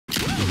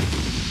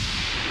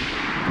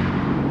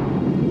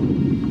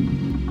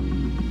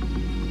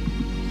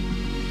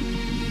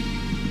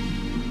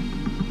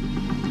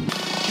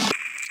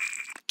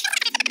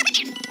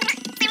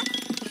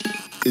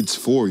It's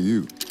for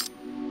you.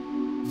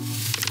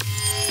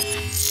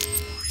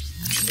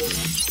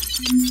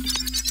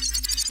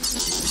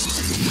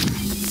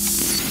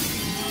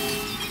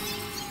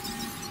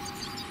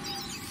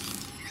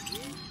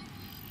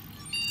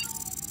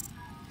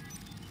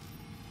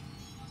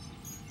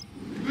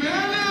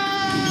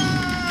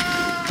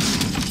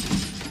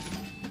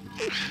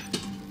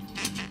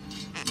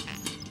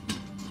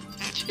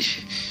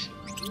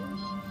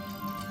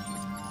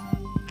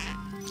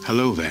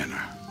 Hello, Werner.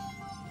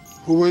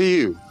 Who are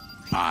you?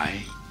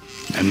 I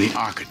am the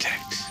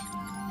architect.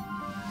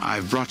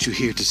 I've brought you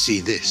here to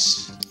see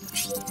this.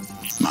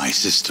 My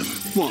system.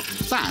 What?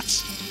 That?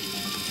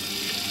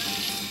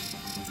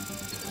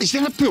 Is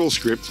that a Perl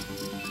script?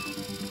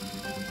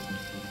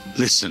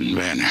 Listen,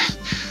 Werner.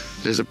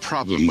 There's a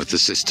problem with the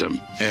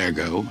system.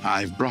 Ergo,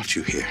 I've brought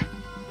you here.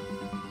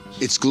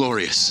 It's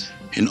glorious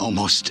in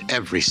almost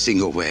every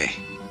single way.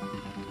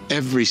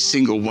 Every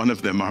single one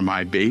of them are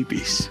my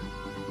babies.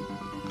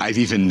 I've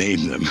even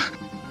named them.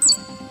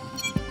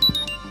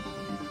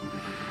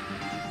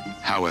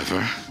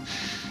 However,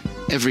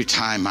 every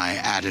time I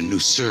add a new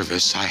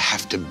service, I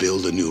have to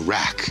build a new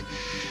rack.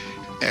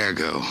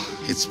 Ergo,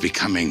 it's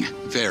becoming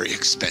very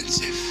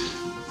expensive.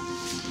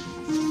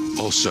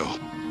 Also,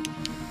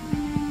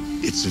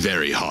 it's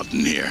very hot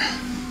in here.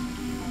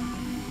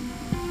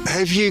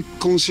 Have you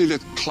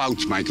considered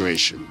cloud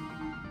migration?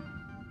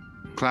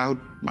 Cloud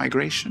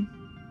migration?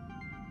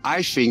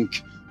 I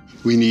think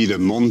we need a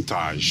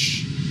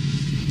montage.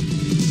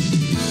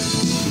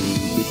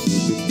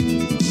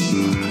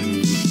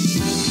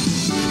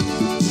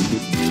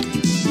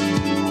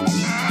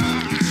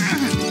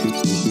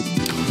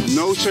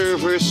 No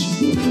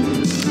servers.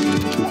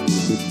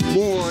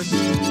 More.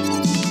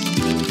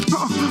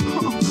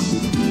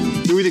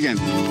 Do it again.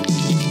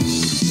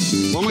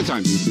 One more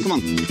time. Come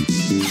on.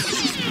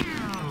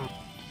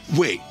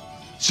 Wait,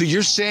 so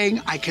you're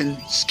saying I can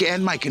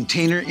scan my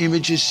container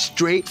images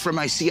straight from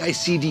my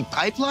CI/CD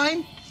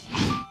pipeline?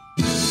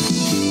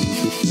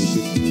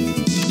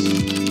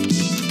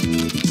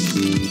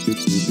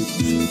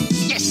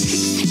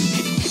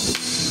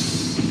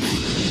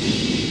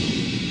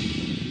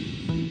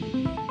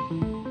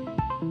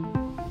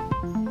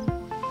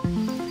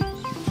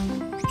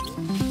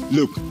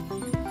 Look,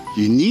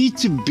 you need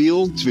to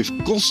build with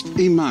cost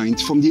in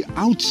mind from the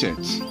outset.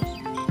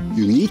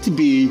 You need to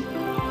be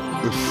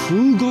a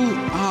frugal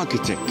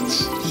architect.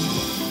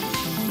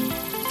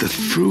 The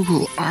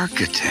frugal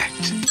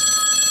architect?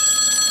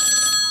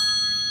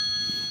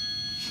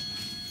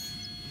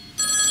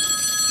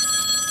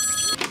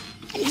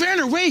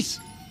 Werner, wait!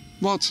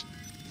 What?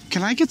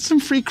 Can I get some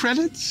free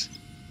credits?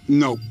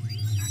 No.